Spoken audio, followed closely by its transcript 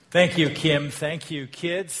Thank you, Kim. Thank you,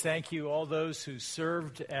 kids. Thank you, all those who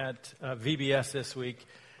served at VBS this week.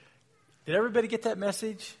 Did everybody get that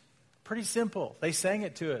message? Pretty simple. They sang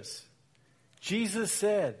it to us. Jesus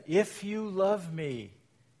said, "If you love me,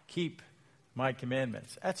 keep my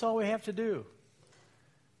commandments." That's all we have to do.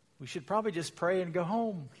 We should probably just pray and go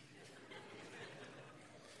home.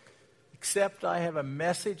 Except I have a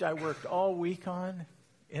message I worked all week on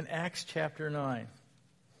in Acts chapter 9.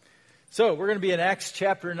 So we're going to be in Acts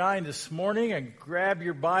chapter 9 this morning, and grab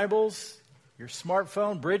your Bibles, your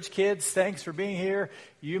smartphone. Bridge kids, thanks for being here.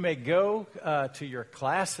 You may go to your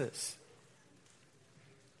classes.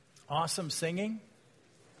 Awesome singing.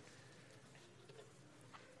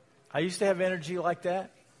 I used to have energy like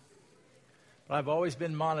that, but I've always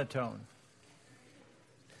been monotone.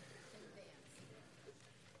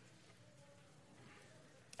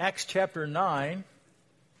 Acts chapter 9.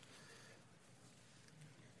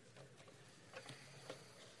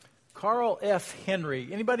 Carl F.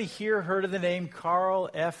 Henry. Anybody here heard of the name Carl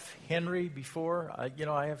F. Henry before?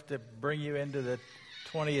 I have to bring you into the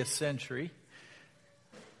 20th century.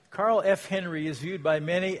 Carl F. Henry is viewed by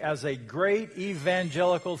many as a great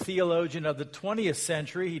evangelical theologian of the 20th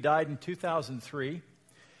century. He died in 2003.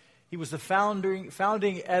 He was the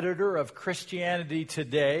founding editor of Christianity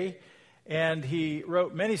Today, and he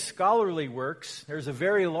wrote many scholarly works. There's a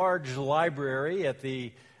very large library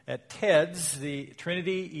at TEDS, the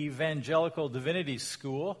Trinity Evangelical Divinity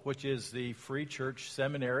School, which is the free church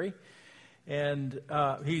seminary. And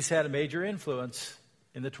he's had a major influence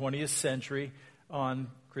in the 20th century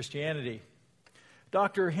on Christianity.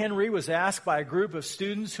 Dr. Henry was asked by a group of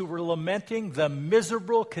students who were lamenting the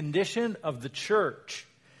miserable condition of the church,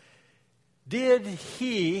 did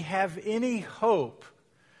he have any hope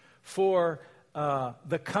for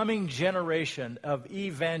the coming generation of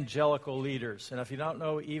evangelical leaders? And if you don't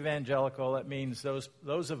know evangelical, that means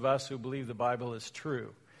those of us who believe the Bible is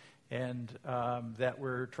true and that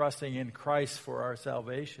we're trusting in Christ for our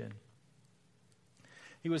salvation.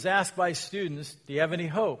 He was asked by students, do you have any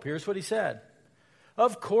hope? Here's what he said.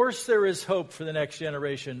 Of course there is hope for the next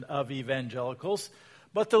generation of evangelicals,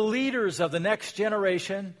 but the leaders of the next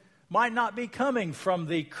generation might not be coming from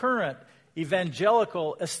the current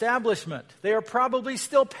evangelical establishment. They are probably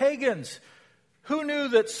still pagans. Who knew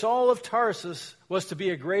that Saul of Tarsus was to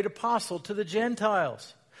be a great apostle to the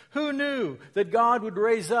Gentiles? Who knew that God would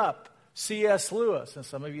raise up C.S. Lewis? And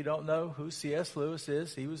some of you don't know who C.S. Lewis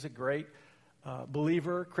is. He was a great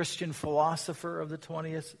believer, Christian philosopher of the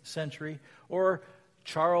 20th century. Or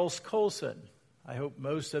Charles Colson. I hope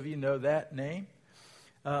most of you know that name.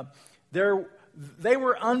 They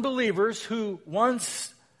were unbelievers who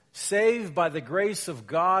once saved by the grace of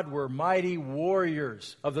God were mighty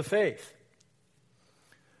warriors of the faith.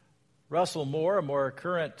 Russell Moore, a more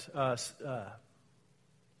current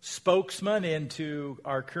spokesman into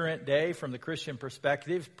our current day from the Christian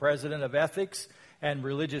perspective, president of Ethics and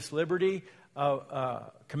Religious Liberty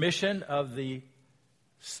Commission of the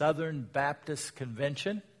Southern Baptist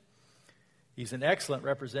Convention. He's an excellent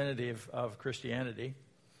representative of Christianity.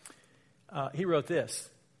 He wrote this.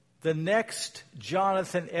 The next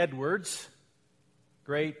Jonathan Edwards,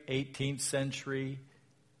 great 18th century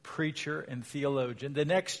preacher and theologian, the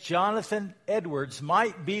next Jonathan Edwards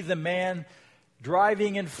might be the man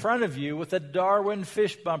driving in front of you with a Darwin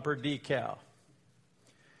fish bumper decal.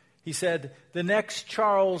 He said, the next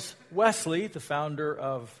Charles Wesley, the founder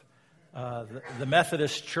of the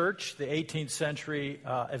Methodist Church, the 18th century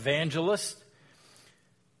evangelist,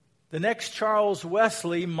 the next Charles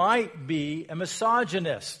Wesley might be a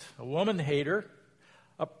misogynist, a woman hater,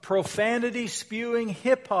 a profanity-spewing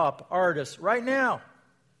hip-hop artist right now.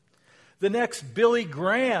 The next Billy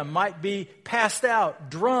Graham might be passed out,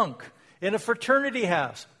 drunk, in a fraternity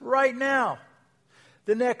house right now.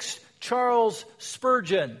 The next Charles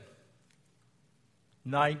Spurgeon,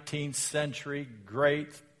 19th century great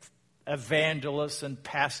evangelist and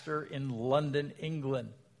pastor in London,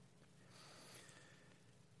 England,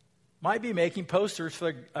 might be making posters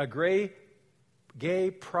for a gay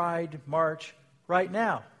pride march right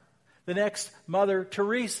now. The next Mother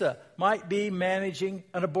Teresa might be managing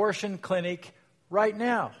an abortion clinic right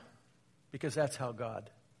now, because that's how God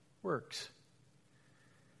works.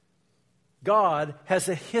 God has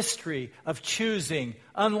a history of choosing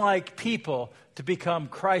unlike people to become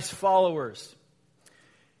Christ followers.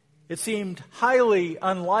 It seemed highly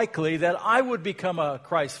unlikely that I would become a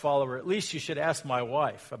Christ follower. At least you should ask my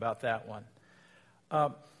wife about that one.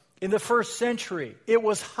 In the first century, it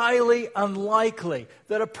was highly unlikely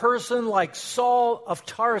that a person like Saul of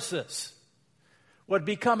Tarsus would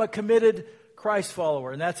become a committed Christ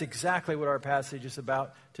follower. And that's exactly what our passage is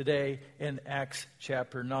about today in Acts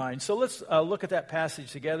chapter 9. So let's look at that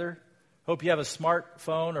passage together. Hope you have a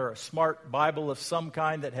smartphone or a smart Bible of some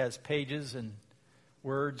kind that has pages and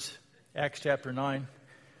words. Acts chapter 9.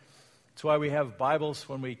 That's why we have Bibles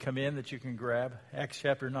when we come in that you can grab. Acts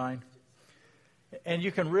chapter 9. And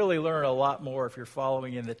you can really learn a lot more if you're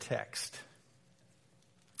following in the text.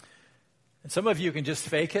 And some of you can just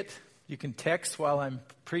fake it. You can text while I'm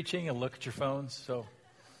preaching and look at your phones. So,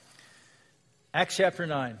 Acts chapter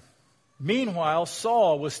 9. Meanwhile,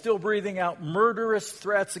 Saul was still breathing out murderous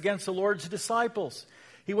threats against the Lord's disciples.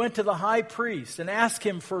 He went to the high priest and asked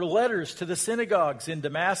him for letters to the synagogues in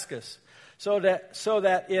Damascus, so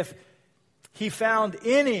that if he found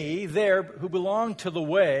any there who belonged to the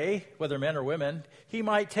way, whether men or women, he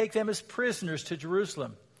might take them as prisoners to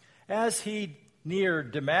Jerusalem. As he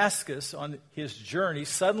neared Damascus on his journey,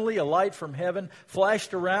 suddenly a light from heaven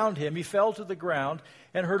flashed around him. He fell to the ground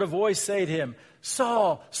and heard a voice say to him,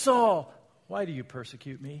 "Saul, Saul, why do you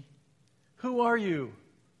persecute me?" "Who are you,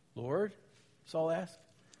 Lord?" Saul asked.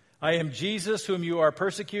 "I am Jesus whom you are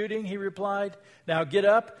persecuting," he replied. "Now get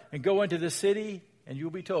up and go into the city, and you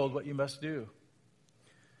will be told what you must do."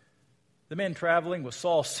 The men traveling with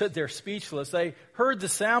Saul stood there speechless. They heard the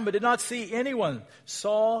sound but did not see anyone.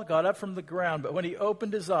 Saul got up from the ground, but when he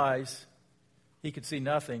opened his eyes, he could see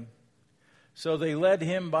nothing. So they led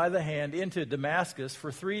him by the hand into Damascus. For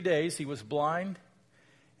 3 days he was blind,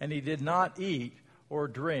 and he did not eat or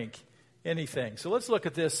drink anything. So let's look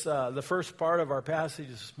at this, the first part of our passage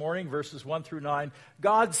this morning, verses 1 through 9.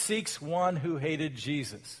 God seeks one who hated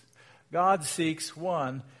Jesus. God seeks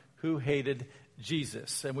one who hated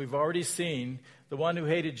Jesus. And we've already seen the one who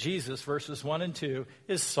hated Jesus, verses 1 and 2,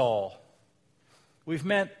 is Saul. We've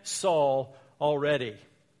met Saul already.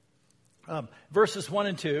 Verses 1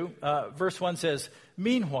 and 2, verse 1 says,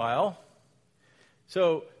 "Meanwhile,"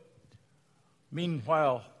 so,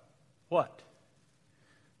 meanwhile what?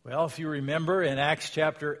 Well, if you remember in Acts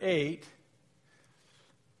chapter 8,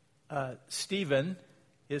 Stephen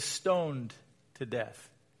is stoned to death.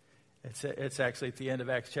 It's actually at the end of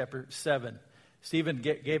Acts chapter 7. Stephen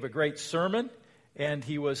gave a great sermon, and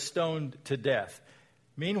he was stoned to death.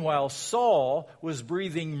 Meanwhile, Saul was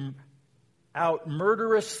breathing out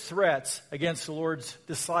murderous threats against the Lord's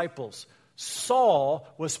disciples. Saul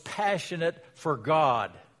was passionate for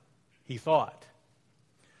God, he thought.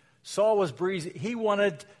 Saul was breathing. He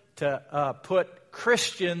wanted to put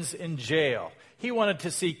Christians in jail. He wanted to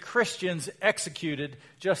see Christians executed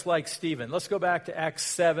just like Stephen. Let's go back to Acts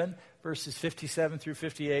 7, verses 57 through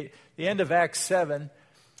 58. The end of Acts 7,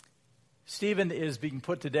 Stephen is being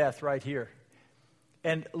put to death right here.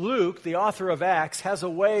 And Luke, the author of Acts, has a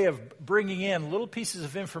way of bringing in little pieces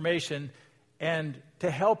of information and to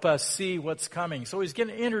help us see what's coming. So he's going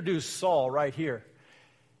to introduce Saul right here.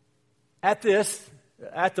 At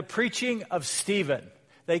the preaching of Stephen,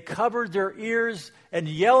 they covered their ears and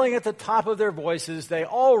yelling at the top of their voices, they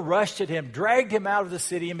all rushed at him, dragged him out of the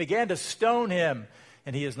city, and began to stone him,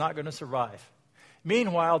 and he is not going to survive.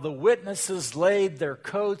 Meanwhile, the witnesses laid their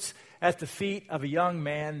coats at the feet of a young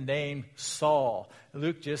man named Saul.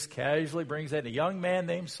 Luke just casually brings that, a young man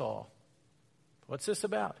named Saul. What's this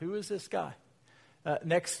about? Who is this guy? The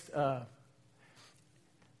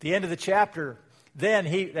end of the chapter,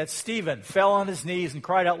 that's Stephen, fell on his knees and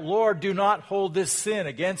cried out, "Lord, do not hold this sin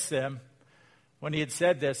against them." When he had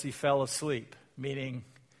said this, he fell asleep, meaning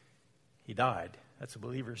he died. That's a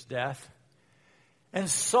believer's death. And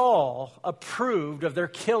Saul approved of their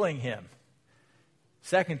killing him.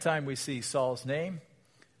 Second time we see Saul's name.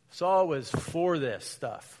 Saul was for this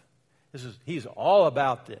stuff. He's all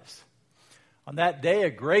about this. On that day, a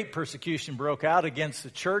great persecution broke out against the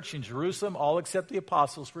church in Jerusalem. All except the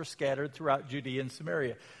apostles were scattered throughout Judea and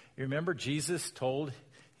Samaria. You remember Jesus told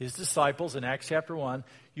his disciples in Acts chapter 1,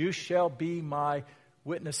 "You shall be my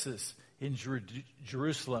witnesses in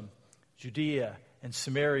Jerusalem, Judea, and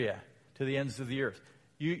Samaria, to the ends of the earth."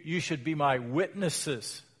 You should be my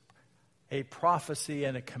witnesses. A prophecy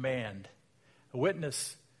and a command. A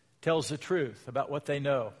witness tells the truth about what they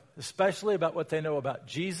know, especially about what they know about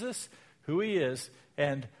Jesus, who he is,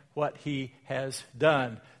 and what he has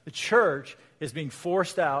done. The church is being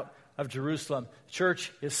forced out of Jerusalem. The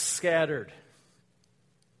church is scattered.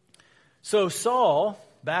 So Saul,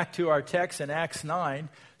 back to our text in Acts 9,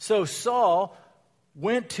 so Saul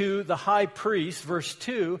went to the high priest, verse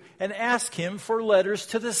 2, and asked him for letters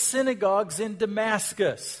to the synagogues in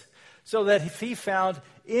Damascus, so that if he found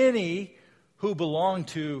any who belonged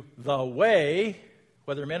to the way,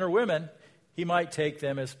 whether men or women, he might take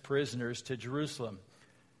them as prisoners to Jerusalem.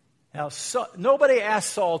 Now, nobody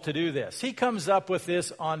asked Saul to do this. He comes up with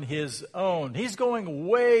this on his own. He's going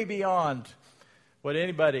way beyond what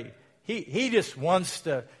anybody... He just wants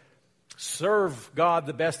to serve God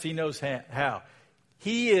the best he knows how.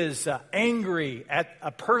 He is angry at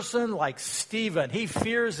a person like Stephen. He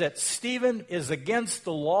fears that Stephen is against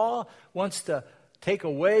the law, wants to take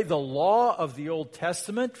away the law of the Old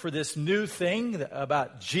Testament for this new thing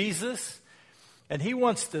about Jesus. And he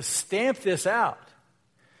wants to stamp this out.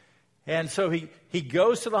 And so he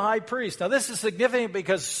goes to the high priest. Now this is significant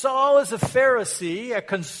because Saul is a Pharisee, a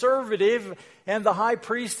conservative, and the high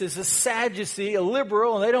priest is a Sadducee, a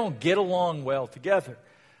liberal, and they don't get along well together.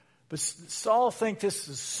 But Saul thinks this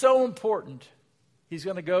is so important, he's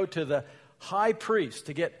going to go to the high priest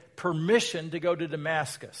to get permission to go to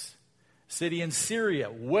Damascus, a city in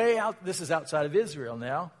Syria, way out. This is outside of Israel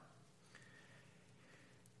now.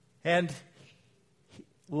 And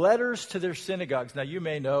letters to their synagogues. Now, you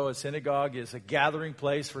may know a synagogue is a gathering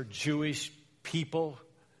place for Jewish people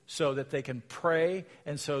so that they can pray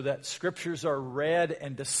and so that scriptures are read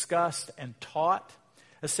and discussed and taught.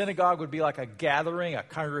 A synagogue would be like a gathering, a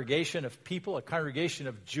congregation of people, a congregation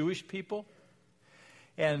of Jewish people.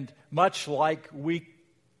 And much like we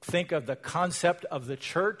think of the concept of the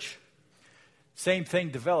church, same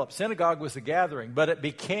thing developed. Synagogue was a gathering, but it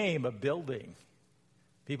became a building.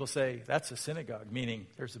 People say, that's a synagogue, meaning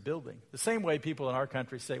there's a building. The same way people in our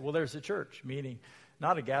country say, well, there's a church, meaning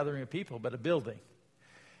not a gathering of people, but a building.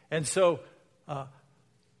 And so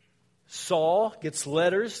Saul gets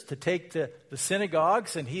letters to take to the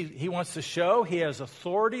synagogues, and he wants to show he has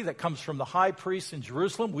authority that comes from the high priest in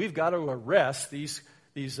Jerusalem. We've got to arrest these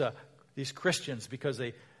Christians because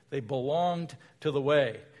they belonged to the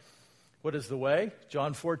way. What is the way?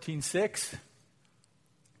 John 14:6.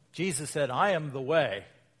 Jesus said, I am the way,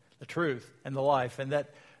 the truth, and the life, and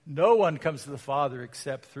that no one comes to the Father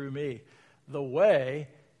except through me. The way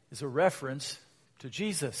is a reference to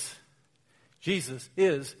Jesus. Jesus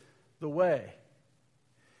is the way.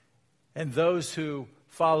 And those who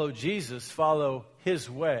follow Jesus follow his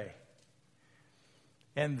way.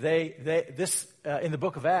 And in the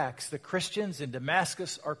book of Acts, the Christians in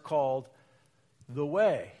Damascus are called the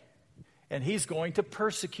way. And he's going to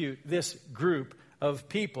persecute this group of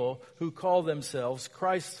people who call themselves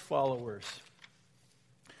Christ followers.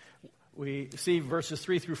 We see verses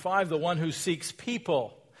 3 through 5, the one who seeks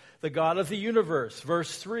people, the God of the universe.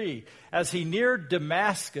 Verse 3, as he neared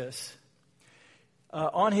Damascus,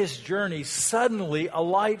 on his journey, suddenly a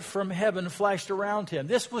light from heaven flashed around him.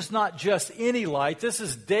 This was not just any light. This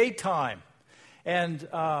is daytime. And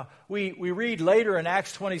we read later in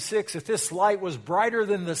Acts 26 that this light was brighter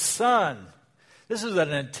than the sun. This is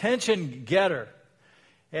an attention getter.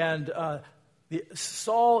 And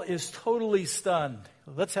Saul is totally stunned.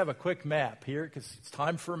 Let's have a quick map here because it's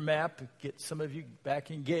time for a map to get some of you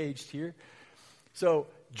back engaged here. So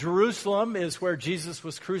Jerusalem is where Jesus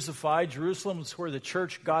was crucified. Jerusalem is where the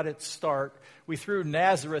church got its start. We threw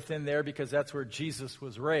Nazareth in there because that's where Jesus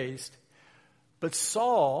was raised. But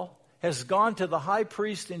Saul has gone to the high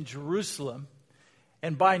priest in Jerusalem,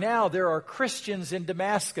 and by now there are Christians in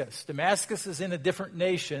Damascus. Damascus is in a different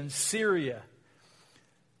nation, Syria.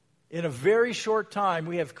 In a very short time,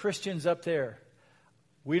 we have Christians up there.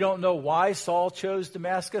 We don't know why Saul chose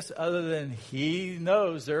Damascus other than he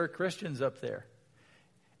knows there are Christians up there.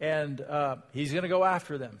 And he's going to go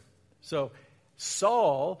after them. So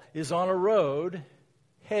Saul is on a road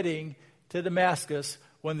heading to Damascus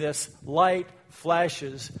when this light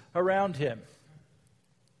flashes around him.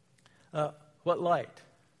 What light?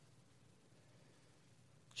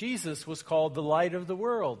 Jesus was called the light of the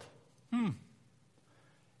world.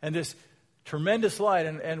 And this tremendous light,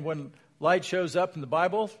 and when light shows up in the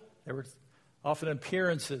Bible, there were often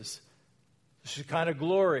appearances, Shekinah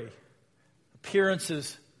glory,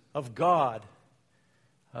 appearances of God,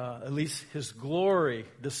 at least his glory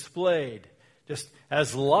displayed just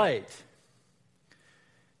as light.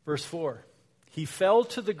 Verse 4, he fell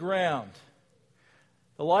to the ground.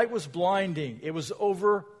 The light was blinding. It was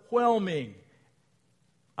overwhelming.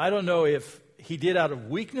 I don't know if he did out of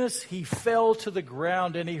weakness. He fell to the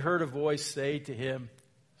ground and he heard a voice say to him,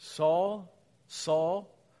 Saul, Saul,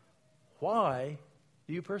 why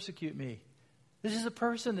do you persecute me? This is a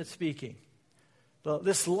person that's speaking.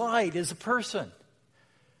 This light is a person.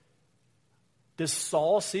 Does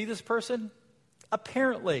Saul see this person?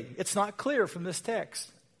 Apparently. It's not clear from this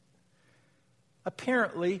text.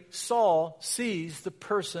 Apparently, Saul sees the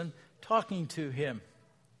person talking to him.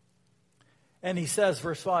 And he says,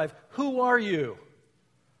 verse 5, who are you,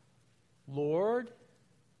 Lord?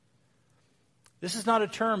 This is not a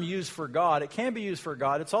term used for God. It can be used for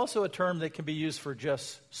God. It's also a term that can be used for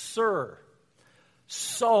just sir.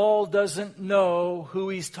 Saul doesn't know who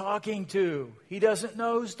he's talking to. He doesn't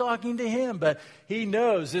know who's talking to him, but he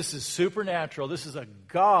knows this is supernatural. This is a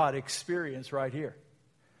God experience right here.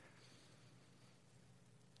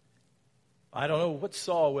 I don't know what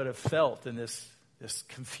Saul would have felt in this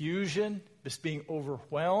confusion, this being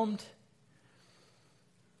overwhelmed.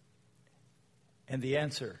 And the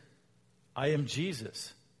answer, I am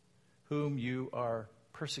Jesus, whom you are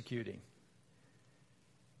persecuting.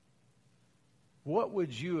 What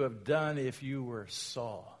would you have done if you were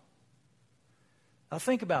Saul? Now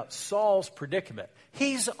think about Saul's predicament.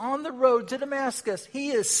 He's on the road to Damascus. He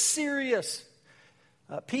is serious.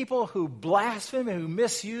 People who blaspheme and who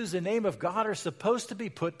misuse the name of God are supposed to be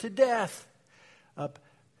put to death.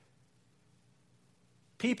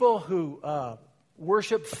 People who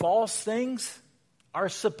worship false things are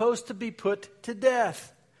supposed to be put to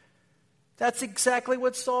death. That's exactly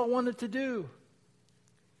what Saul wanted to do.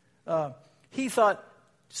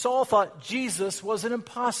 Saul thought Jesus was an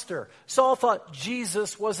imposter. Saul thought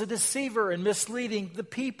Jesus was a deceiver and misleading the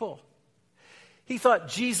people. He thought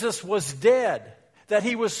Jesus was dead, that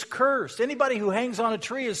he was cursed. Anybody who hangs on a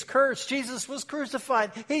tree is cursed. Jesus was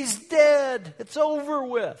crucified. He's dead. It's over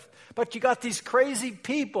with. But you got these crazy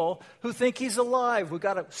people who think he's alive. We've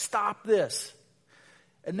got to stop this.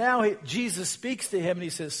 And now Jesus speaks to him and he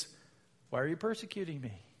says, why are you persecuting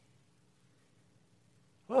me?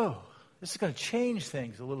 Whoa, this is going to change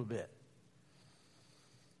things a little bit.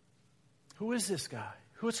 Who is this guy?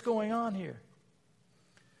 What's going on here?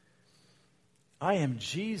 I am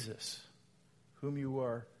Jesus, whom you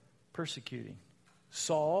are persecuting.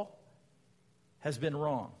 Saul has been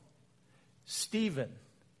wrong. Stephen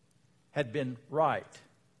had been right.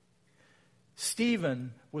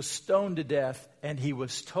 Stephen was stoned to death, and he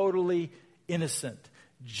was totally innocent.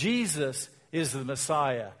 Jesus is the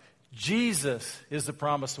Messiah. Jesus is the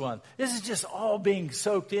promised one. This is just all being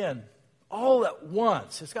soaked in, all at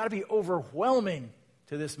once. It's got to be overwhelming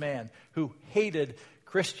to this man who hated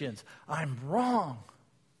Christians. I'm wrong.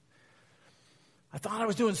 I thought I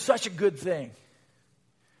was doing such a good thing.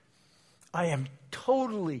 I am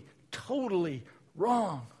totally, totally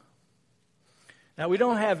wrong. Now, we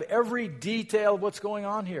don't have every detail of what's going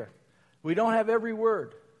on here. We don't have every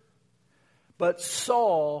word. But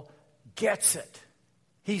Saul gets it.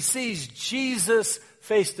 He sees Jesus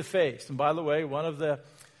face to face. And by the way, one of the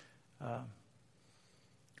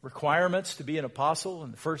requirements to be an apostle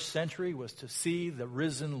in the first century was to see the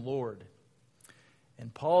risen Lord.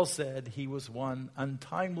 And Paul said he was one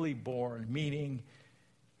untimely born, meaning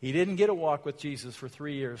he didn't get a walk with Jesus for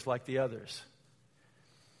 3 years like the others.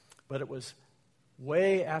 But it was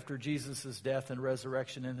way after Jesus' death and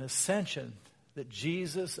resurrection and ascension that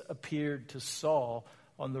Jesus appeared to Saul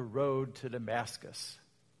on the road to Damascus.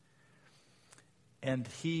 And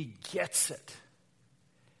he gets it.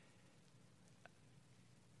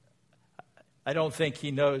 I don't think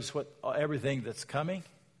he knows everything that's coming,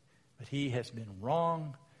 but he has been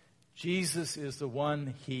wrong. Jesus is the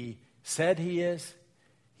one he said he is.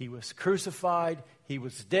 He was crucified. He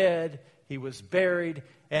was dead. He was buried.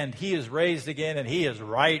 And he is raised again. And he is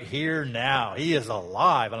right here now. He is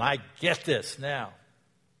alive. And I get this now.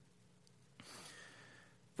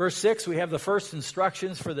 Verse 6, we have the first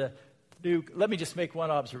instructions for the new. Let me just make one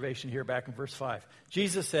observation here back in verse 5.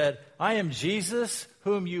 Jesus said, I am Jesus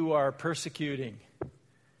whom you are persecuting.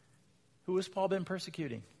 Who has Paul been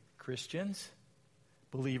persecuting? Christians,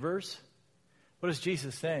 believers. What is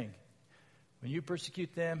Jesus saying? When you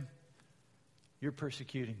persecute them, you're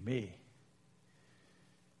persecuting me.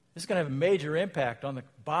 This is going to have a major impact on the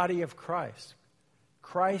body of Christ.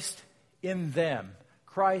 Christ in them.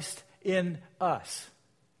 Christ in us.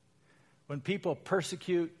 When people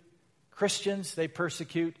persecute Christians, they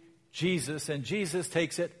persecute Jesus, and Jesus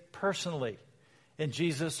takes it personally. And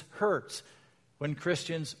Jesus hurts when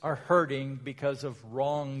Christians are hurting because of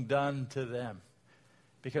wrong done to them,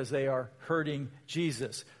 because they are hurting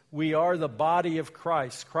Jesus. We are the body of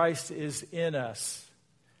Christ. Christ is in us.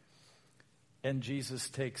 And Jesus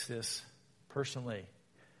takes this personally.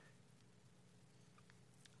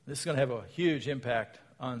 This is going to have a huge impact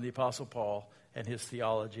on the Apostle Paul and his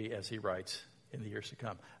theology as he writes in the years to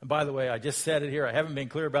come. And by the way, I just said it here. I haven't been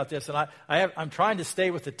clear about this. And I'm trying to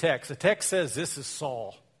stay with the text. The text says this is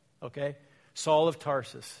Saul, okay? Saul of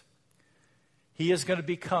Tarsus. He is going to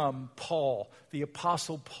become Paul, the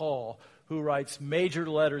Apostle Paul, who writes major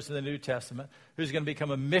letters in the New Testament, who's going to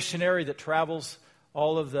become a missionary that travels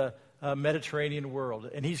all of the Mediterranean world.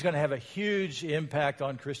 And he's going to have a huge impact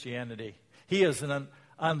on Christianity. He is an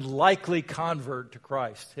unlikely convert to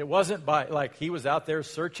Christ. It wasn't by, like, he was out there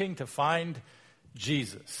searching to find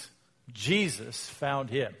Jesus. Jesus found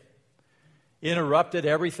him, interrupted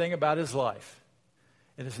everything about his life,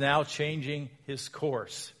 and is now changing his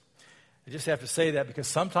course. I just have to say that because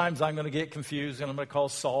sometimes I'm going to get confused and I'm going to call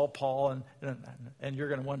Saul Paul, and you're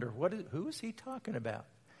going to wonder, who is he talking about?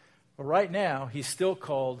 Well, right now, he's still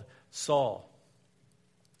called Saul.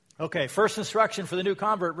 Okay, first instruction for the new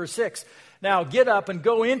convert, verse 6. Now get up and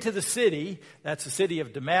go into the city, that's the city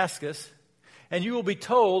of Damascus, and you will be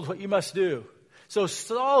told what you must do. So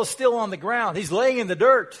Saul is still on the ground. He's laying in the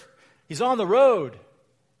dirt. He's on the road.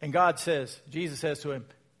 And Jesus says to him,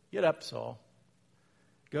 get up, Saul.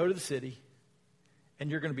 Go to the city, and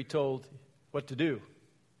you're going to be told what to do.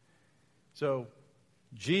 So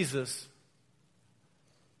Jesus,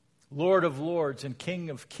 Lord of Lords and King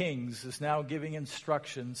of Kings, is now giving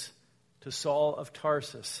instructions to Saul of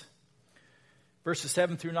Tarsus. Verses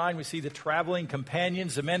 7 through 9, we see the traveling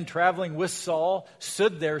companions, the men traveling with Saul,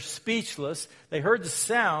 stood there speechless. They heard the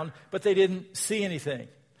sound, but they didn't see anything.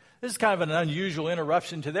 This is kind of an unusual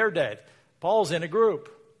interruption to their day. Paul's in a group,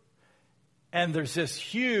 and there's this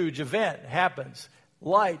huge event happens.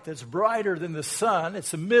 Light that's brighter than the sun.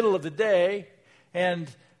 It's the middle of the day, and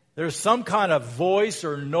there's some kind of voice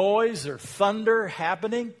or noise or thunder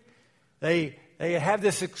happening. They have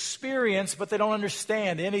this experience, but they don't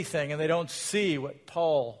understand anything, and they don't see what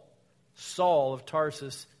Saul of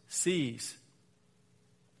Tarsus, sees.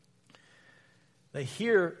 They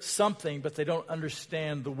hear something, but they don't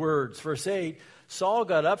understand the words. Verse 8, Saul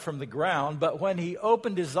got up from the ground, but when he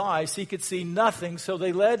opened his eyes, he could see nothing, so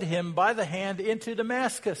they led him by the hand into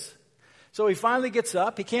Damascus. So he finally gets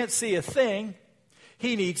up. He can't see a thing.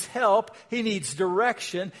 He needs help. He needs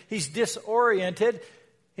direction. He's disoriented,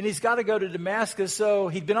 and he's got to go to Damascus. So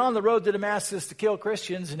he'd been on the road to Damascus to kill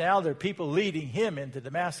Christians, and now there are people leading him into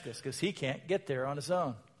Damascus because he can't get there on his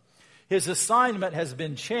own. His assignment has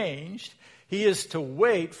been changed. He is to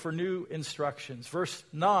wait for new instructions. Verse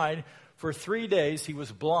 9, for 3 days he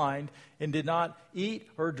was blind and did not eat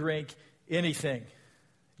or drink anything.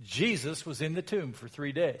 Jesus was in the tomb for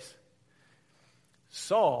 3 days.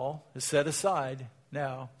 Saul is set aside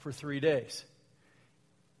now for 3 days.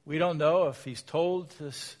 We don't know if he's told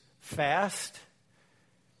to fast.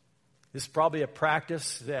 This is probably a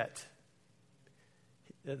practice this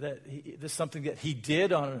is something that he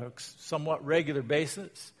did on a somewhat regular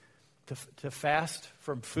basis, to fast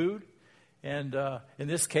from food. And in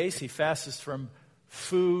this case, he fasts from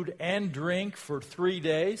food and drink for 3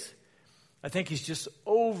 days. I think he's just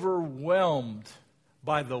overwhelmed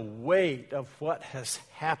by the weight of what has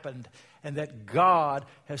happened and that God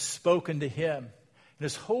has spoken to him. And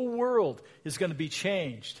his whole world is going to be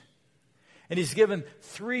changed. And he's given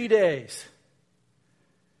 3 days.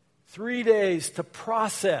 3 days to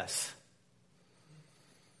process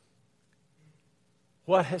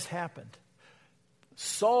what has happened.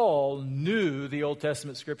 Saul knew the Old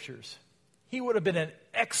Testament scriptures. He would have been an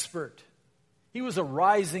expert. He was a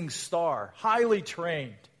rising star, highly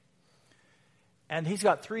trained. And he's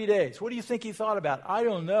got 3 days. What do you think he thought about? I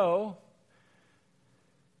don't know.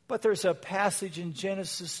 But there's a passage in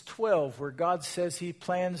Genesis 12 where God says he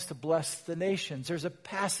plans to bless the nations. There's a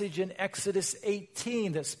passage in Exodus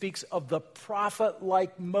 18 that speaks of the prophet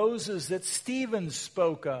like Moses that Stephen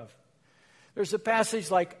spoke of. There's a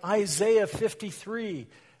passage like Isaiah 53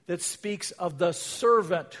 that speaks of the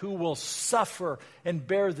servant who will suffer and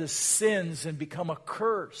bear the sins and become a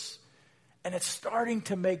curse. And it's starting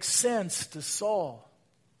to make sense to Saul.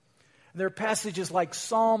 And there are passages like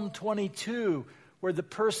Psalm 22 where the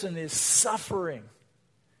person is suffering.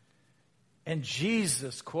 And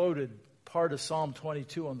Jesus quoted part of Psalm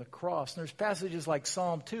 22 on the cross. And there's passages like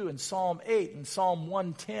Psalm 2 and Psalm 8 and Psalm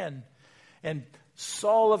 110. And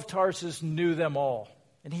Saul of Tarsus knew them all.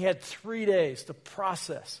 And he had 3 days to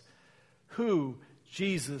process who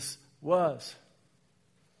Jesus was.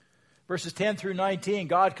 Verses 10 through 19,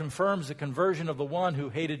 God confirms the conversion of the one who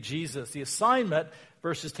hated Jesus. The assignment,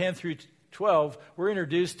 verses 10 through 12, we're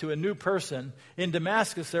introduced to a new person. In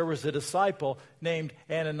Damascus, there was a disciple named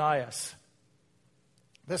Ananias.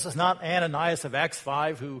 This is not Ananias of Acts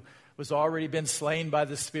 5 who was already been slain by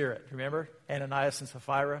the Spirit. Remember? Ananias and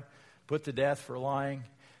Sapphira put to death for lying.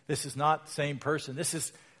 This is not the same person. This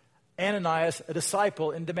is Ananias, a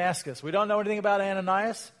disciple in Damascus. We don't know anything about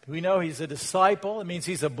Ananias. We know he's a disciple. It means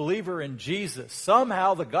he's a believer in Jesus.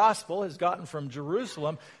 Somehow the gospel has gotten from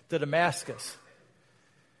Jerusalem to Damascus.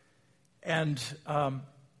 And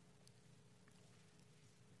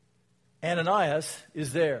Ananias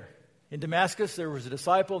is there. In Damascus, there was a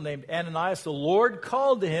disciple named Ananias. The Lord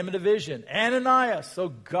called to him in a vision, Ananias. So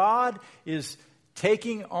God is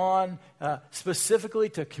taking on specifically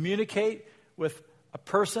to communicate with a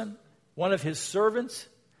person, one of his servants.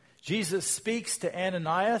 Jesus speaks to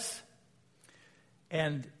Ananias,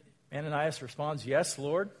 and Ananias responds, "Yes,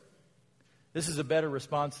 Lord." This is a better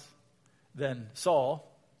response than Saul.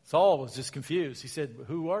 Saul was just confused. He said,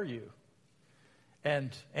 "Who are you?"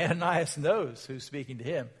 And Ananias knows who's speaking to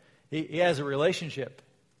him. He has a relationship.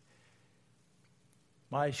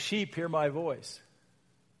 "My sheep hear my voice."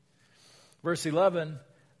 Verse 11,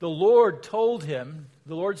 the Lord told him,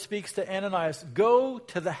 the Lord speaks to Ananias, "Go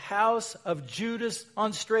to the house of Judas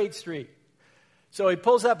on Straight Street." So he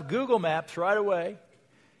pulls up Google Maps right away,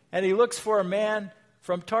 and he looks for a man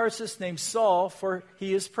from Tarsus named Saul, for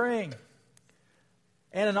he is praying.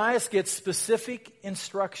 Ananias gets specific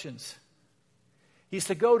instructions. He's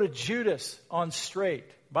to go to Judas on Straight.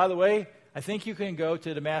 By the way, I think you can go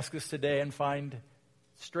to Damascus today and find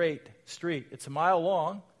Straight Street. It's a mile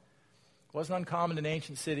long. It wasn't uncommon in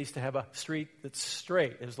ancient cities to have a street that's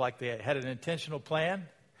straight. It was like they had an intentional plan,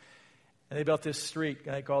 and they built this street,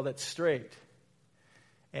 and they called it Straight.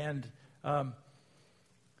 And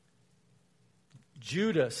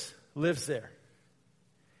Judas lives there.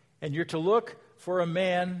 And you're to look for a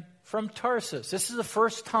man from Tarsus. This is the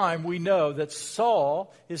first time we know that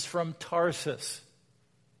Saul is from Tarsus.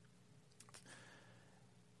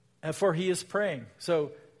 And for he is praying.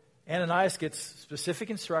 So Ananias gets specific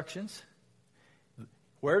instructions,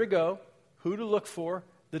 where to go, who to look for,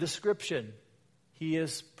 the description. He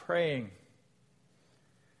is praying.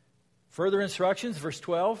 Further instructions, verse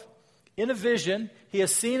 12. In a vision, he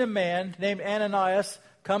has seen a man named Ananias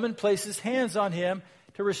come and place his hands on him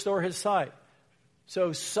to restore his sight.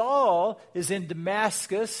 So Saul is in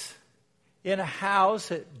Damascus in a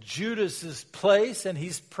house at Judas's place, and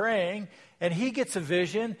he's praying, and he gets a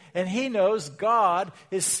vision, and he knows God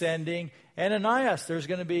is sending Ananias. There's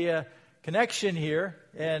going to be a connection here,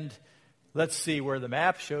 and let's see where the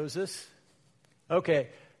map shows us. Okay,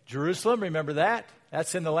 Jerusalem, remember that?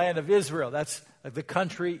 That's in the land of Israel. That's the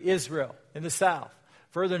country Israel in the south.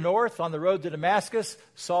 Further north, on the road to Damascus,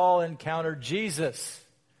 Saul encountered Jesus.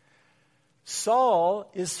 Saul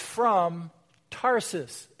is from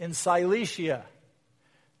Tarsus in Cilicia.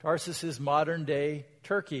 Tarsus is modern-day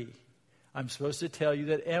Turkey. I'm supposed to tell you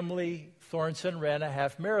that Emily Thornton ran a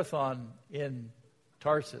half marathon in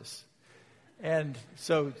Tarsus. And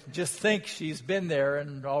so just think she's been there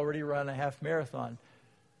and already run a half marathon.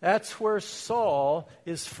 That's where Saul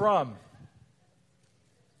is from.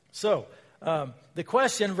 So, the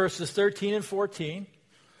question, verses 13 and 14,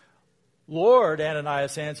 Lord,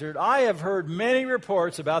 Ananias answered, I have heard many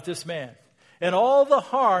reports about this man and all the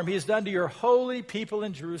harm he has done to your holy people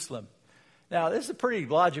in Jerusalem. Now, this is a pretty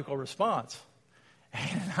logical response.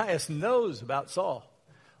 Ananias knows about Saul.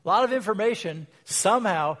 A lot of information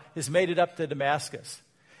somehow has made it up to Damascus.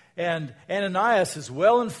 And Ananias is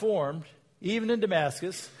well informed, even in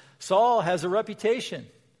Damascus. Saul has a reputation.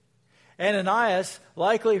 Ananias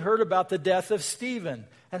likely heard about the death of Stephen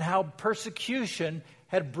and how persecution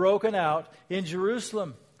had broken out in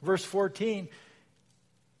Jerusalem. Verse 14,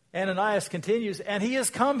 Ananias continues, and he has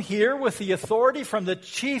come here with the authority from the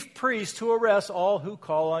chief priest to arrest all who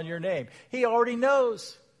call on your name. He already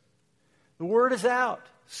knows. The word is out.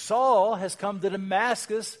 Saul has come to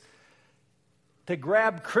Damascus to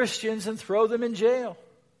grab Christians and throw them in jail.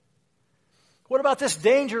 What about this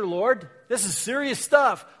danger, Lord? This is serious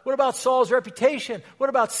stuff. What about Saul's reputation? What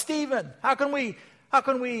about Stephen? How can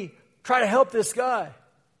we try to help this guy?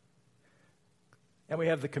 And we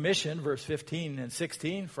have the commission, verse 15 and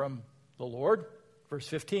 16 from the Lord. Verse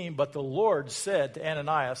 15, but the Lord said to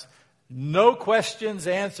Ananias, no questions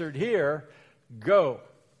answered here. Go.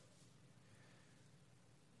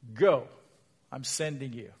 Go. I'm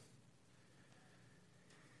sending you.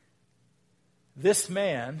 This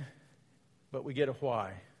man, but we get a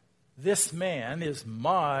why. This man is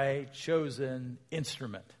my chosen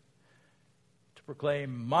instrument to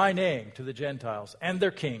proclaim my name to the Gentiles and their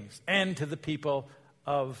kings and to the people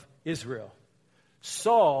of Israel.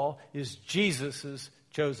 Saul is Jesus'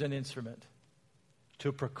 chosen instrument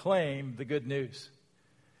to proclaim the good news.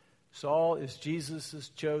 Saul is Jesus'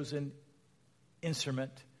 chosen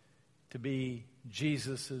instrument to be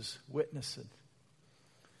Jesus' witness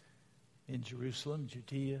in Jerusalem,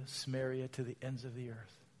 Judea, Samaria, to the ends of the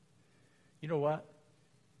earth. You know what?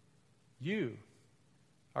 You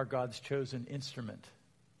are God's chosen instrument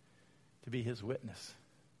to be his witness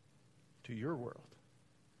to your world,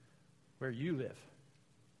 where you live,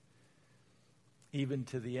 even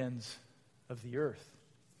to the ends of the earth.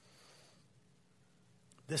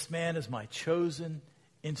 This man is my chosen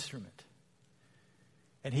instrument.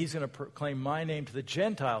 And he's going to proclaim my name to the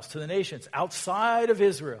Gentiles, to the nations outside of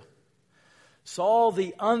Israel. Saul,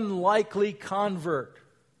 the unlikely convert,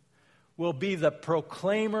 will be the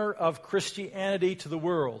proclaimer of Christianity to the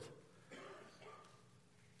world.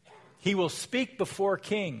 He will speak before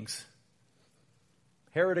kings.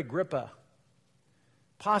 Herod Agrippa,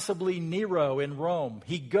 possibly Nero in Rome.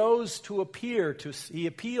 He goes to he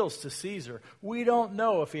appeals to Caesar. We don't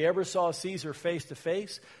know if he ever saw Caesar face to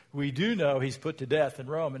face. We do know he's put to death in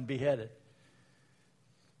Rome and beheaded.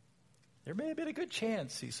 There may have been a good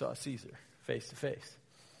chance he saw Caesar face to face.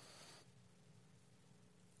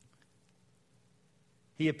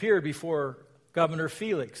 He appeared before Governor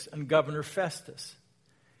Felix and Governor Festus.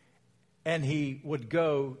 And he would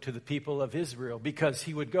go to the people of Israel, because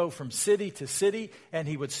he would go from city to city, and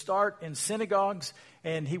he would start in synagogues,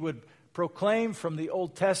 and he would proclaim from the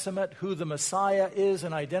Old Testament who the Messiah is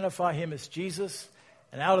and identify him as Jesus.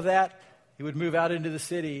 And out of that, he would move out into the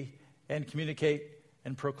city and communicate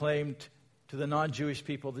and proclaim to the non-Jewish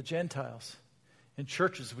people, the Gentiles. And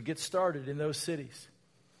churches would get started in those cities.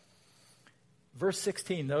 Verse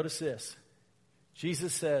 16, notice this.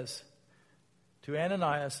 Jesus says to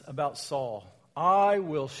Ananias about Saul, I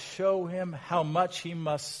will show him how much he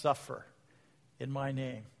must suffer in my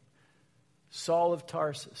name. Saul of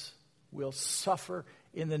Tarsus will suffer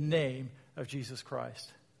in the name of Jesus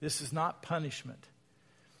Christ. This is not punishment.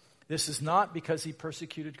 This is not because he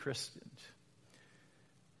persecuted Christians.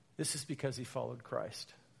 This is because he followed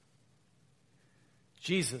Christ.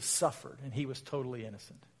 Jesus suffered, and he was totally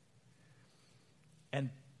innocent. And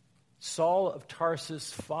Saul of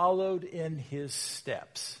Tarsus followed in his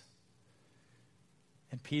steps.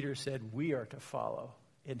 And Peter said, we are to follow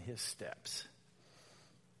in his steps.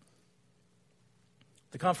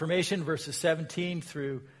 The confirmation, verses 17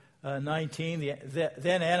 through 19.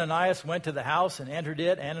 Then Ananias went to the house and entered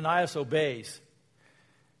it. Ananias obeys.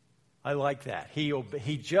 I like that.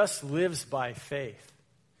 He just lives by faith.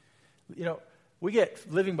 You know, we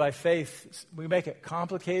get living by faith, we make it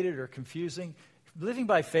complicated or confusing. Living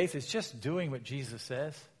by faith is just doing what Jesus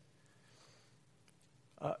says.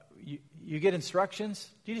 You get instructions.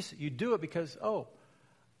 You do it because,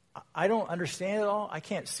 I don't understand it all. I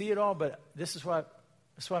can't see it all, but this is what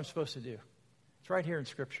I'm supposed to do. It's right here in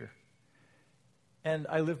Scripture. And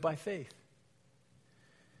I live by faith.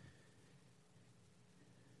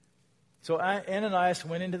 So Ananias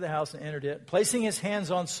went into the house and entered it, placing his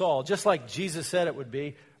hands on Saul, just like Jesus said it would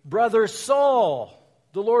be. Brother Saul,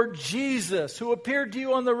 the Lord Jesus, who appeared to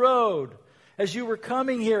you on the road as you were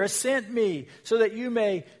coming here, has sent me so that you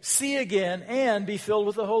may see again and be filled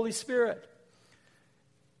with the Holy Spirit.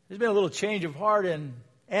 There's been a little change of heart in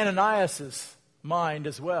Ananias' mind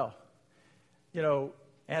as well. You know,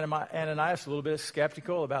 Ananias a little bit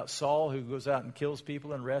skeptical about Saul, who goes out and kills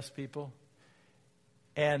people and arrests people.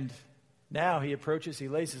 And now he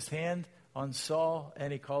lays his hand on Saul,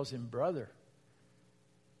 and he calls him brother.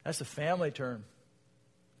 That's a family term.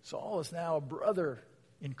 Saul is now a brother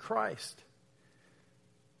in Christ.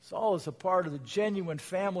 Saul is a part of the genuine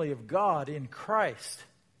family of God in Christ.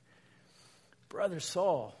 Brother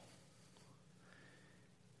Saul.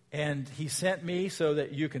 And he sent me so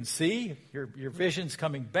that you can see, your vision's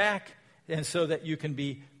coming back, and so that you can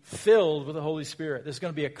be filled with the Holy Spirit. There's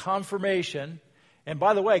going to be a confirmation. And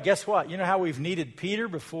by the way, guess what? You know how we've needed Peter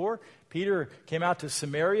before? Peter came out to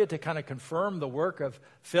Samaria to kind of confirm the work of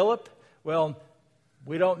Philip. Well,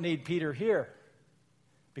 we don't need Peter here,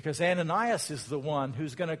 because Ananias is the one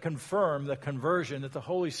who's going to confirm the conversion that the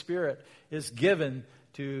Holy Spirit is given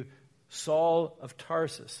to Saul of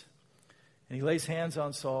Tarsus. And he lays hands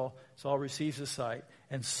on Saul. Saul receives his sight.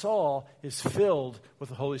 And Saul is filled with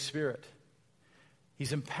the Holy Spirit.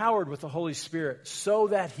 He's empowered with the Holy Spirit so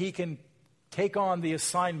that he can take on the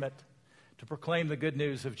assignment to proclaim the good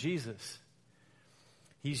news of Jesus.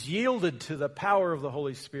 He's yielded to the power of the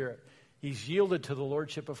Holy Spirit. He's yielded to the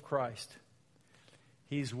lordship of Christ.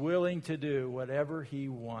 He's willing to do whatever he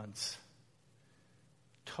wants.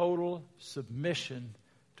 Total submission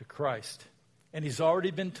to Christ. And he's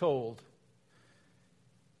already been told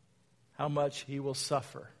how much he will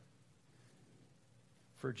suffer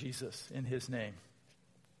for Jesus in his name.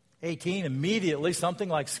 18, immediately something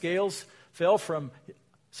like scales fell from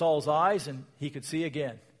Saul's eyes and he could see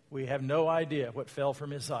again. We have no idea what fell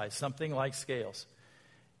from his eyes. Something like scales.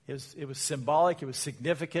 It was symbolic. It was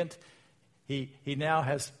significant. He now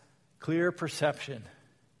has clear perception.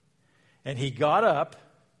 And he got up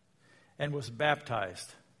and was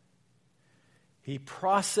baptized. He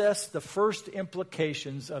processed the first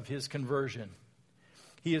implications of his conversion.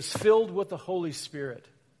 He is filled with the Holy Spirit.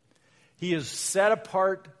 He is set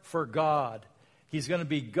apart for God. He's going to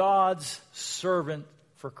be God's servant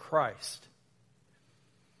for Christ.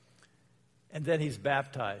 And then he's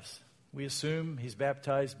baptized. We assume he's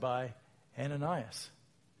baptized by Ananias.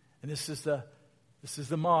 And this is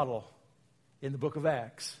the model in the book of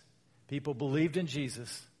Acts. People believed in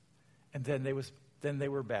Jesus, and then they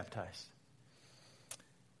were baptized.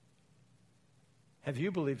 Have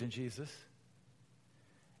you believed in Jesus?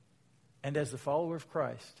 And as a follower of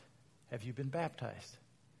Christ, have you been baptized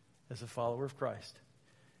as a follower of Christ?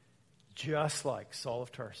 Just like Saul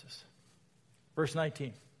of Tarsus. Verse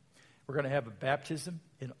 19. We're going to have a baptism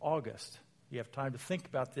in August. You have time to think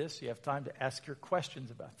about this. You have time to ask your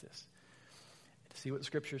questions about this. To see what the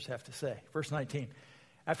scriptures have to say. Verse 19.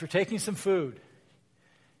 After taking some food,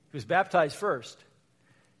 he was baptized first.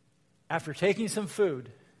 After taking some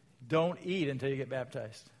food, don't eat until you get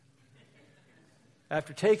baptized.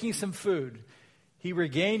 After taking some food, he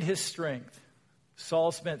regained his strength.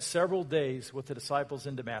 Saul spent several days with the disciples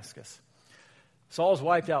in Damascus. Saul's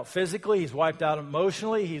wiped out physically. He's wiped out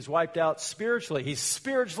emotionally. He's wiped out spiritually. He's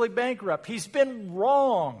spiritually bankrupt. He's been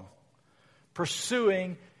wrong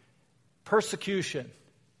pursuing persecution.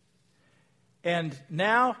 And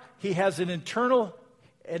now he has an eternal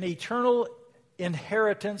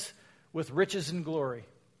inheritance with riches and glory.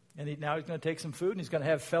 And now he's going to take some food and he's going to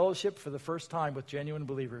have fellowship for the first time with genuine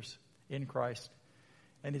believers in Christ.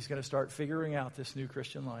 And he's going to start figuring out this new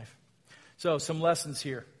Christian life. So, some lessons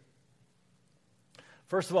here.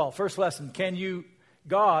 First of all, first lesson,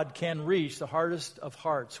 God can reach the hardest of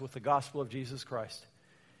hearts with the gospel of Jesus Christ.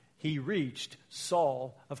 He reached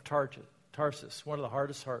Saul of Tarsus, one of the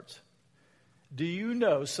hardest hearts. Do you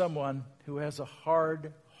know someone who has a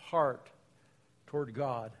hard heart toward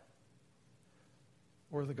God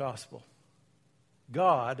or the gospel?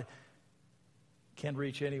 God can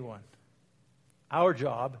reach anyone. Our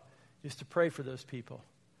job is to pray for those people.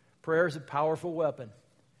 Prayer is a powerful weapon.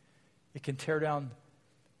 It can tear down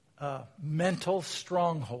mental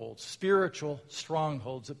strongholds, spiritual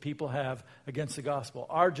strongholds that people have against the gospel.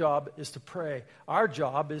 Our job is to pray. Our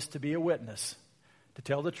job is to be a witness, to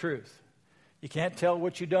tell the truth. You can't tell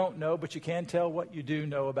what you don't know, but you can tell what you do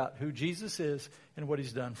know about who Jesus is and what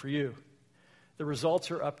he's done for you. The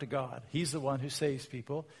results are up to God. He's the one who saves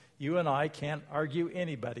people. You and I can't argue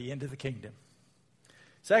anybody into the kingdom.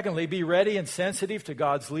 Secondly, be ready and sensitive to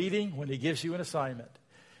God's leading when he gives you an assignment.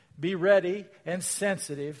 Be ready and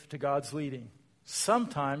sensitive to God's leading.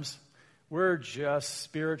 Sometimes we're just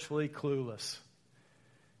spiritually clueless.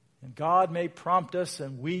 And God may prompt us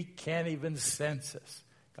and we can't even sense us.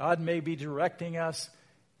 God may be directing us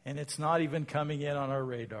and it's not even coming in on our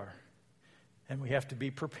radar. And we have to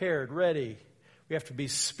be prepared, ready. We have to be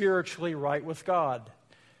spiritually right with God.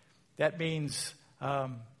 That means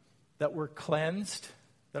that we're cleansed,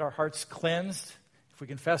 that our heart's cleansed. If we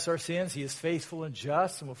confess our sins, he is faithful and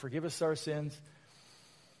just and will forgive us our sins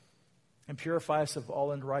and purify us of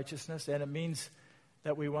all unrighteousness. And it means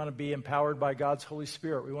that we want to be empowered by God's Holy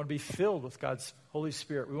Spirit. We want to be filled with God's Holy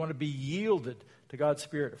Spirit. We want to be yielded to God's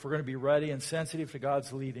Spirit if we're going to be ready and sensitive to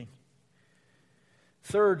God's leading.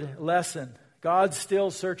 Third lesson, God still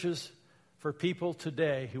searches for people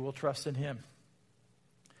today who will trust in him.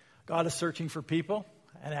 God is searching for people.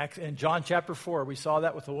 And in John chapter 4, we saw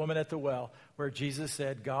that with the woman at the well, where Jesus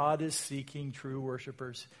said, God is seeking true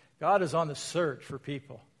worshipers. God is on the search for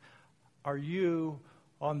people. Are you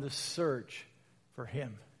on the search for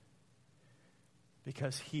him?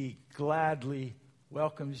 Because he gladly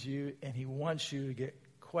welcomes you and he wants you to get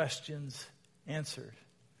questions answered.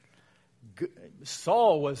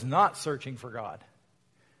 Saul was not searching for God.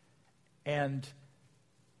 And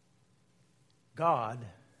God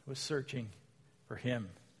was searching for him,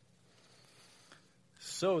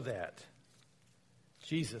 so that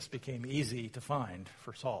Jesus became easy to find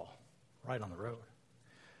for Saul, right on the road.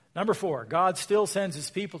 Number 4, God still sends his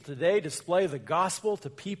people today to display the gospel to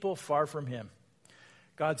people far from him.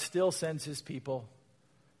 God still sends his people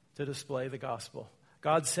to display the gospel.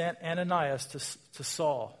 God sent Ananias to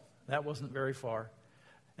Saul. That wasn't very far.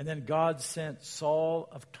 And then God sent Saul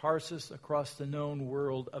of Tarsus across the known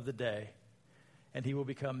world of the day, and he will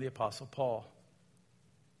become the Apostle Paul.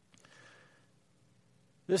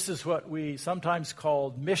 This is what we sometimes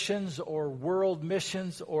call missions or world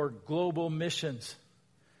missions or global missions.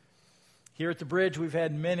 Here at the Bridge, we've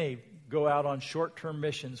had many go out on short-term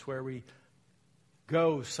missions where we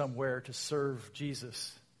go somewhere to serve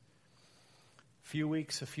Jesus. A few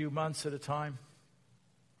weeks, a few months at a time.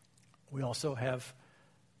 We also have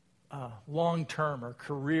long-term or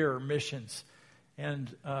career missions.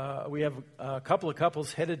 And we have a couple of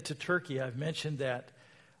couples headed to Turkey. I've mentioned that.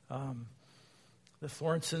 The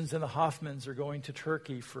Thornsons and the Hoffmans are going to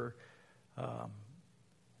Turkey for a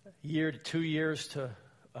year to 2 years to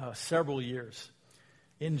several years.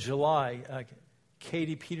 In July,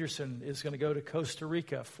 Katie Peterson is going to go to Costa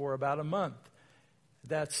Rica for about a month.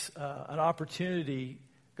 That's an opportunity.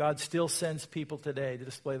 God still sends people today to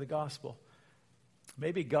display the gospel.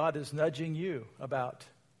 Maybe God is nudging you about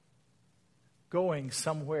going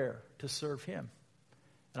somewhere to serve Him.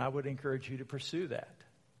 And I would encourage you to pursue that.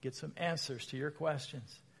 Get some answers to your questions.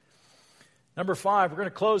 Number 5, we're going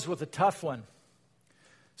to close with a tough one.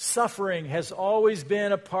 Suffering has always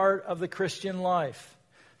been a part of the Christian life.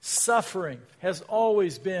 Suffering has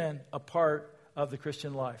always been a part of the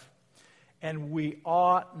Christian life. And we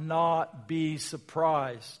ought not be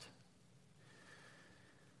surprised.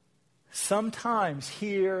 Sometimes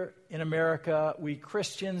here in America, we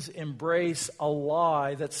Christians embrace a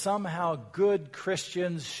lie that somehow good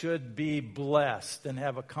Christians should be blessed and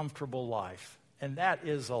have a comfortable life. And that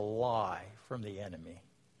is a lie from the enemy.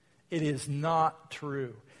 It is not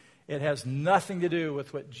true. It has nothing to do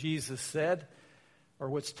with what Jesus said or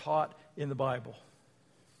what's taught in the Bible.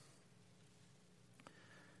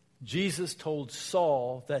 Jesus told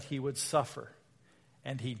Saul that he would suffer,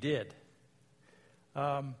 and he did.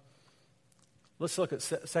 Let's look at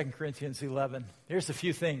 2 Corinthians 11. Here's a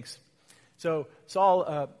few things. So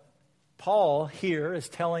Paul here is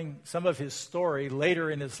telling some of his story later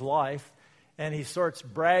in his life, and he starts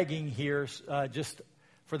bragging here just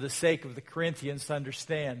for the sake of the Corinthians to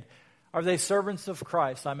understand. Are they servants of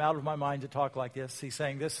Christ? I'm out of my mind to talk like this. He's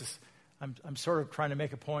saying I'm sort of trying to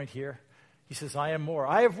make a point here. He says, I am more.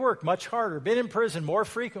 I have worked much harder, been in prison more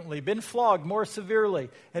frequently, been flogged more severely,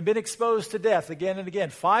 and been exposed to death again and again.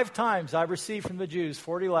 5 times I received from the Jews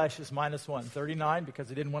 40 lashes minus 1, 39, because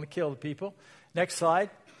they didn't want to kill the people. Next slide.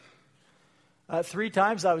 3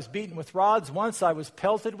 times I was beaten with rods. Once I was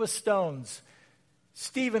pelted with stones.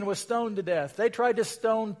 Stephen was stoned to death. They tried to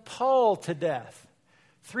stone Paul to death.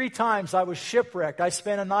 3 times I was shipwrecked. I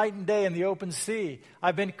spent a night and day in the open sea.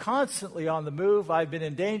 I've been constantly on the move. I've been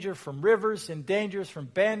in danger from rivers, in dangers from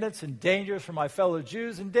bandits, in dangers from my fellow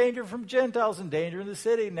Jews, in danger from Gentiles, in danger in the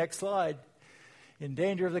city. Next slide. In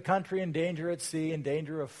danger of the country, in danger at sea, in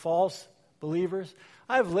danger of false believers.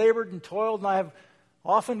 I have labored and toiled, and I have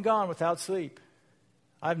often gone without sleep.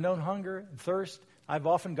 I've known hunger and thirst. I've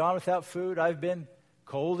often gone without food. I've been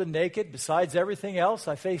cold and naked. Besides everything else,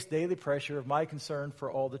 I face daily pressure of my concern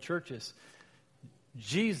for all the churches.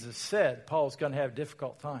 Jesus said Paul's going to have a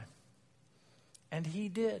difficult time. And he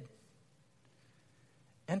did.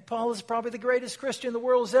 And Paul is probably the greatest Christian the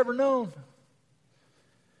world has ever known.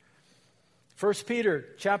 1 Peter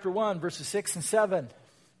chapter 1, verses 6 and 7.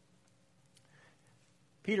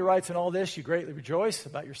 Peter writes, in all this you greatly rejoice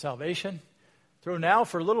about your salvation. Though now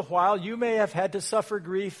for a little while you may have had to suffer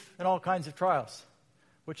grief and all kinds of trials.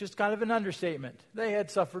 Which is kind of an understatement. They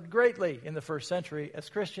had suffered greatly in the first century as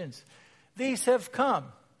Christians. These have come.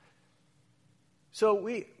 So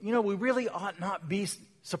we really ought not be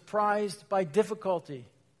surprised by difficulty.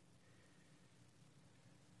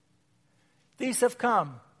 These have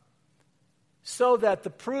come so that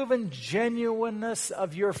the proven genuineness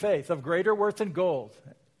of your faith, of greater worth than gold.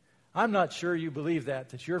 I'm not sure you believe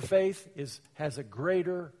that your faith has a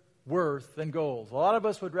greater worth than gold. A lot of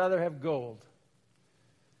us would rather have gold.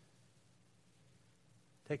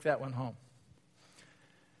 Take that one home.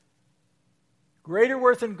 Greater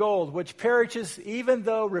worth than gold, which perishes even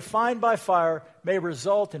though refined by fire, may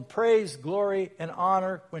result in praise, glory, and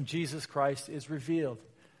honor when Jesus Christ is revealed.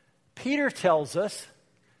 Peter tells us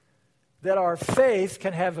that our faith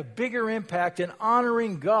can have a bigger impact in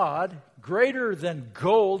honoring God, greater than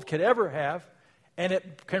gold could ever have, and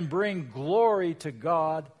it can bring glory to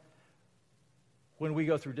God when we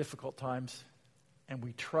go through difficult times and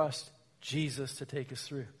we trust Jesus to take us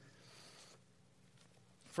through.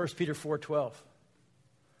 1 Peter 4:12.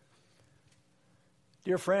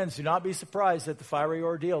 Dear friends, do not be surprised at the fiery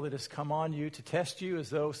ordeal that has come on you to test you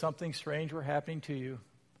as though something strange were happening to you.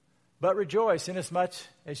 But rejoice inasmuch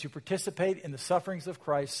as you participate in the sufferings of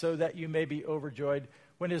Christ, so that you may be overjoyed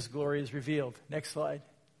when his glory is revealed. Next slide.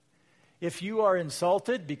 If you are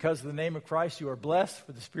insulted because of the name of Christ, you are blessed,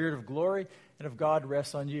 for the Spirit of glory and of God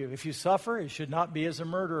rests on you. If you suffer, it should not be as a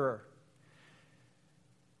murderer.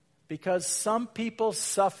 Because some people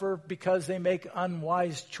suffer because they make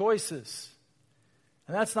unwise choices.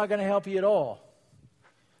 And that's not going to help you at all.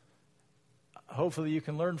 Hopefully you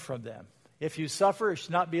can learn from them. If you suffer, it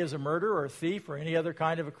should not be as a murderer or a thief or any other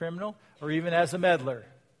kind of a criminal, or even as a meddler.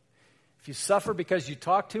 If you suffer because you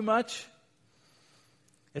talk too much,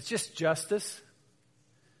 it's just justice.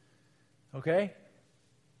 Okay?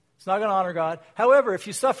 It's not going to honor God. However, if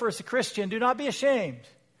you suffer as a Christian, do not be ashamed,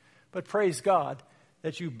 but praise God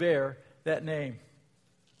that you bear that name.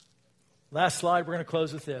 Last slide, we're going to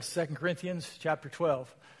close with this. 2 Corinthians chapter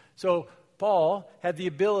 12. So Paul had the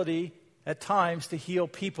ability at times to heal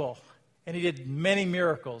people, and he did many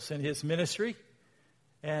miracles in his ministry,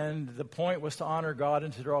 and the point was to honor God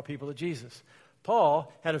and to draw people to Jesus.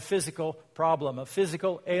 Paul had a physical problem, a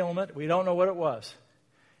physical ailment. We don't know what it was.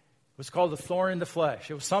 It was called a thorn in the flesh.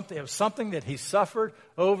 It was something that he suffered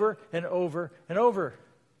over and over and over,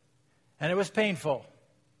 and it was painful.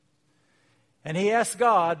 And he asked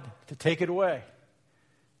God to take it away.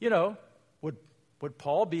 You know, would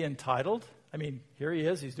Paul be entitled? I mean, here he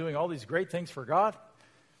is. He's doing all these great things for God.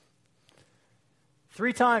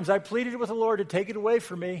 3 times I pleaded with the Lord to take it away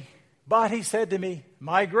from me. But he said to me,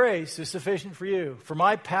 my grace is sufficient for you, for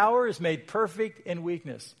my power is made perfect in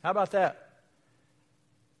weakness. How about that?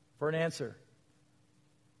 For an answer.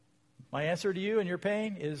 My answer to you and your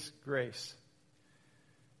pain is grace.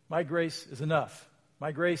 My grace is enough.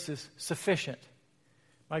 My grace is sufficient.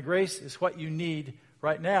 My grace is what you need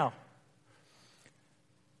right now.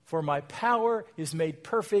 For my power is made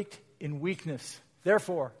perfect in weakness.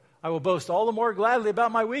 Therefore, I will boast all the more gladly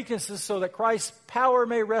about my weaknesses so that Christ's power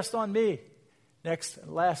may rest on me. Next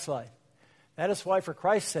and last slide. That is why, for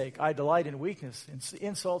Christ's sake, I delight in weakness, in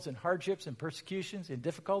insults, in hardships, in persecutions, in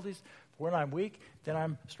difficulties. For when I'm weak, then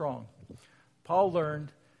I'm strong. Paul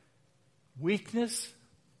learned weakness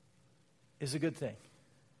is a good thing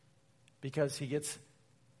because he gets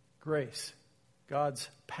grace. God's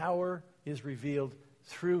power is revealed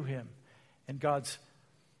through him, and God's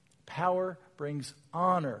power brings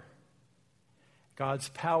honor. God's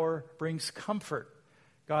power brings comfort.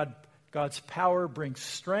 God's power brings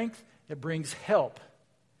strength. It brings help,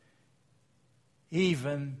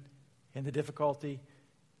 even in the difficulty,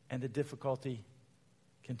 and the difficulty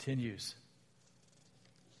continues.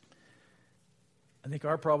 I think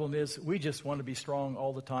our problem is we just want to be strong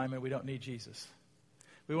all the time, and we don't need Jesus.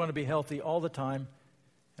 We want to be healthy all the time,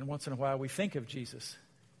 and once in a while we think of Jesus.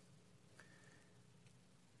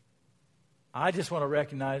 I just want to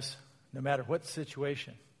recognize, no matter what the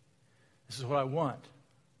situation, this is what I want.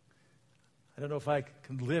 I don't know if I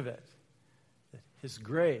can live it. That His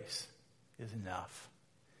grace is enough.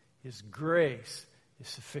 His grace is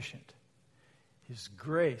sufficient. His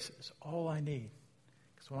grace is all I need.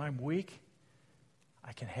 Because when I'm weak,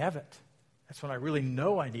 I can have it. That's when I really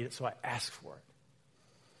know I need it, so I ask for it.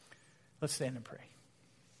 Let's stand and pray.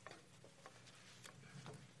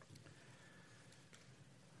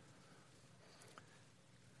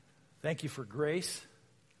 Thank you for grace.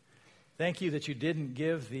 Thank you that you didn't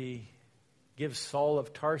give Saul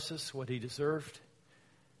of Tarsus what he deserved,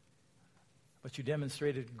 but you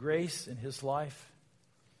demonstrated grace in his life.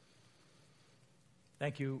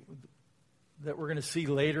 Thank you that we're going to see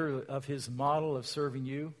later of his model of serving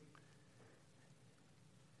you,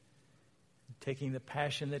 taking the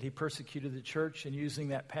passion that he persecuted the church and using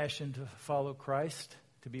that passion to follow Christ,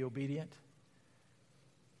 to be obedient.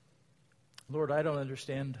 Lord, I don't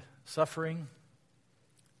understand suffering.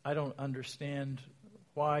 I don't understand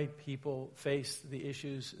why people face the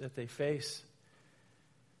issues that they face.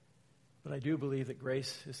 But I do believe that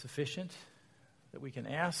grace is sufficient, that we can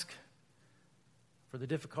ask for the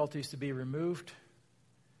difficulties to be removed.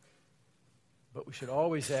 But we should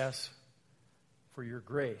always ask for your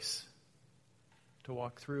grace to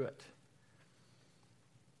walk through it.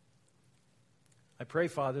 I pray,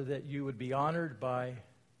 Father, that you would be honored by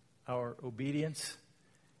our obedience,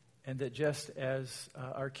 and that just as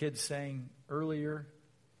our kids sang earlier,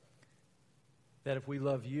 that if we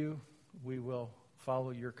love you, we will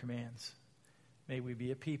follow your commands. May we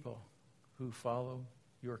be a people who follow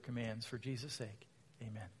your commands for Jesus' sake.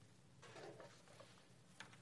 Amen.